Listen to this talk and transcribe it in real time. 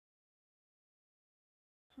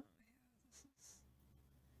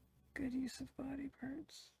good use of body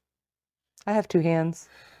parts. I have 2 hands.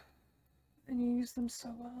 And you use them so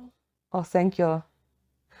well. Oh, thank you.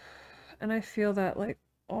 And I feel that like,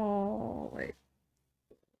 oh, like,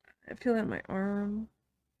 I feel that in my arm.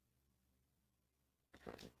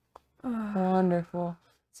 Wonderful.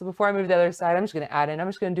 So before I move to the other side, I'm just going to add in, I'm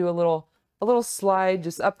just going to do a little slide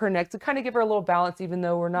just up her neck to kind of give her a little balance, even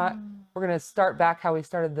though we're going to start back how we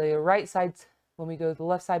started the right side when we go to the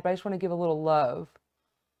left side, but I just want to give a little love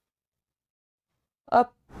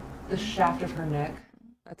up the shaft of her neck.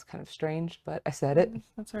 That's kind of strange, but I said it.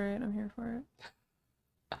 That's all right. I'm here for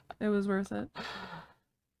it. It was worth it.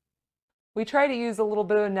 We try to use a little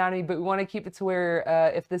bit of anatomy, but we want to keep it to where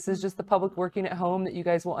if this is just the public working at home, that you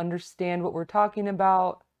guys will understand what we're talking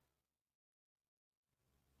about.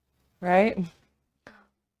 Right?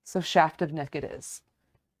 So shaft of neck it is.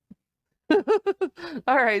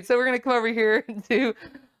 All right, so we're going to come over here to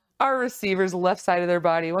our receiver's left side of their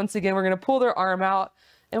body. Once again, we're going to pull their arm out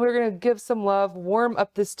and we're going to give some love, warm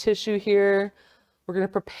up this tissue here. We're going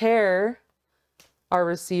to prepare our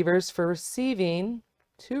receivers for receive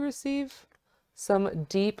some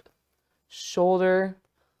deep shoulder,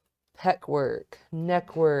 pec work,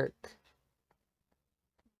 neck work,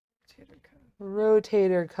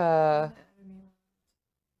 rotator cuff,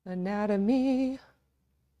 anatomy.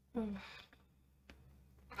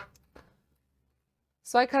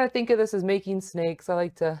 So I kind of think of this as making snakes. I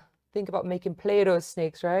like to think about making Play-Doh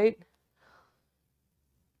snakes, right?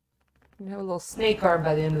 You have a little snake arm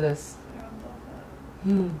by the end of this. I love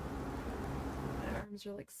that. My arms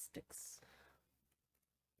are like sticks.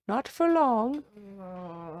 Not for long.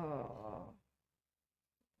 Oh.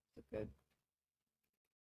 Good.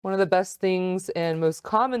 One of the best things and most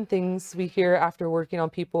common things we hear after working on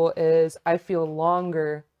people is, I feel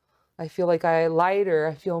longer. I feel like I'm lighter.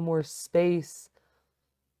 I feel more space.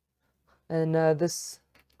 And this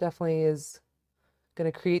definitely is going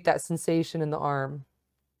to create that sensation in the arm.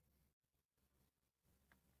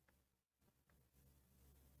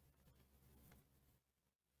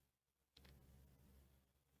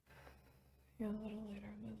 Yeah, a little later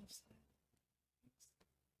on my left side.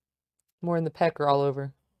 More in the pec or all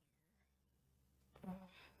over? Oh, that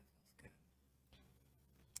feels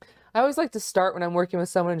good. I always like to start when I'm working with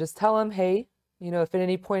someone and just tell them, hey, you know, if at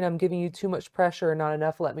any point I'm giving you too much pressure or not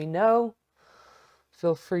enough, let me know.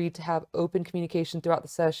 Feel free to have open communication throughout the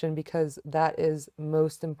session because that is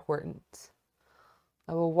most important.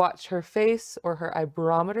 I will watch her face, or her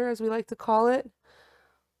ibrometer as we like to call it.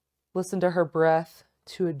 Listen to her breath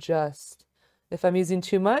to adjust. If I'm using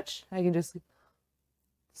too much, I can just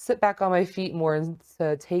sit back on my feet more and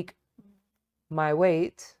take my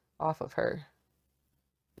weight off of her.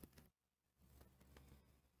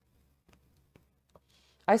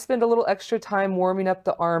 I spend a little extra time warming up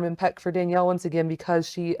the arm and pec for Danielle once again because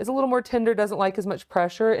she is a little more tender, doesn't like as much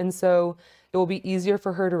pressure, and so it will be easier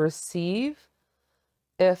for her to receive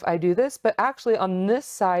if I do this. But actually on this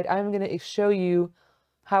side, I'm going to show you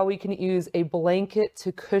how we can use a blanket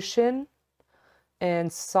to cushion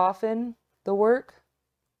and soften the work.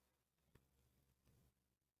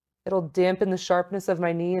 It'll dampen the sharpness of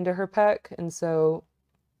my knee into her pec, and so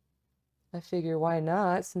I figure why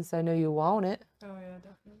not, since I know you want it. Oh yeah,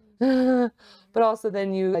 definitely. But also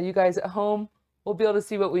then you guys at home will be able to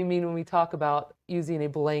see what we mean when we talk about using a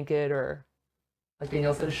blanket, or like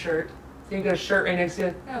Danielle said, a shirt. So you got a shirt right next to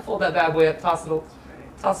you. Yeah, fold that bad boy up, toss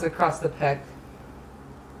it across the pec.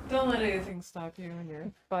 Don't let anything stop you in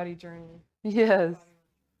your body journey. Yes.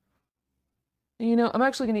 You know, I'm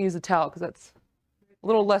actually going to use a towel because that's a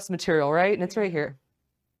little less material, right? And it's right here.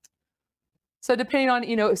 So depending on,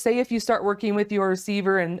 you know, say if you start working with your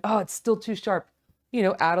receiver and, oh, it's still too sharp, you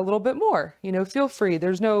know, add a little bit more, you know, feel free.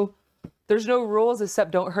 There's no rules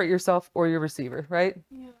except don't hurt yourself or your receiver, right?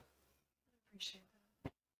 Yeah. I appreciate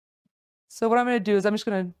that. So what I'm going to do is I'm just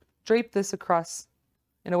going to drape this across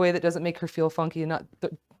in a way that doesn't make her feel funky and not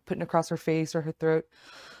putting across her face or her throat.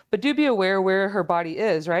 But do be aware where her body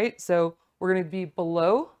is, right? So we're going to be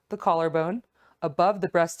below the collarbone, above the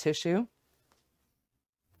breast tissue.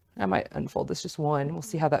 I might unfold this just one. We'll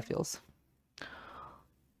see how that feels. So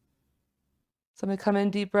I'm going to come in,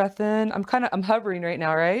 deep breath in. I'm hovering right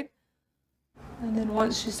now, right? And then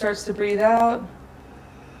once she starts to breathe out,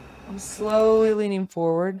 I'm slowly leaning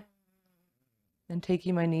forward and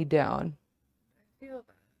taking my knee down. I feel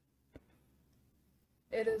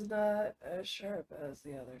that. It is not as sharp as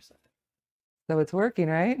the other side. So it's working,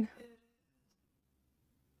 right?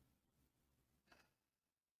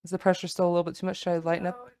 Is the pressure still a little bit too much? Should I lighten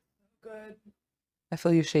up? Good. I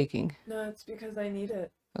feel you shaking. No, it's because I need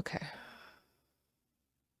it. Okay.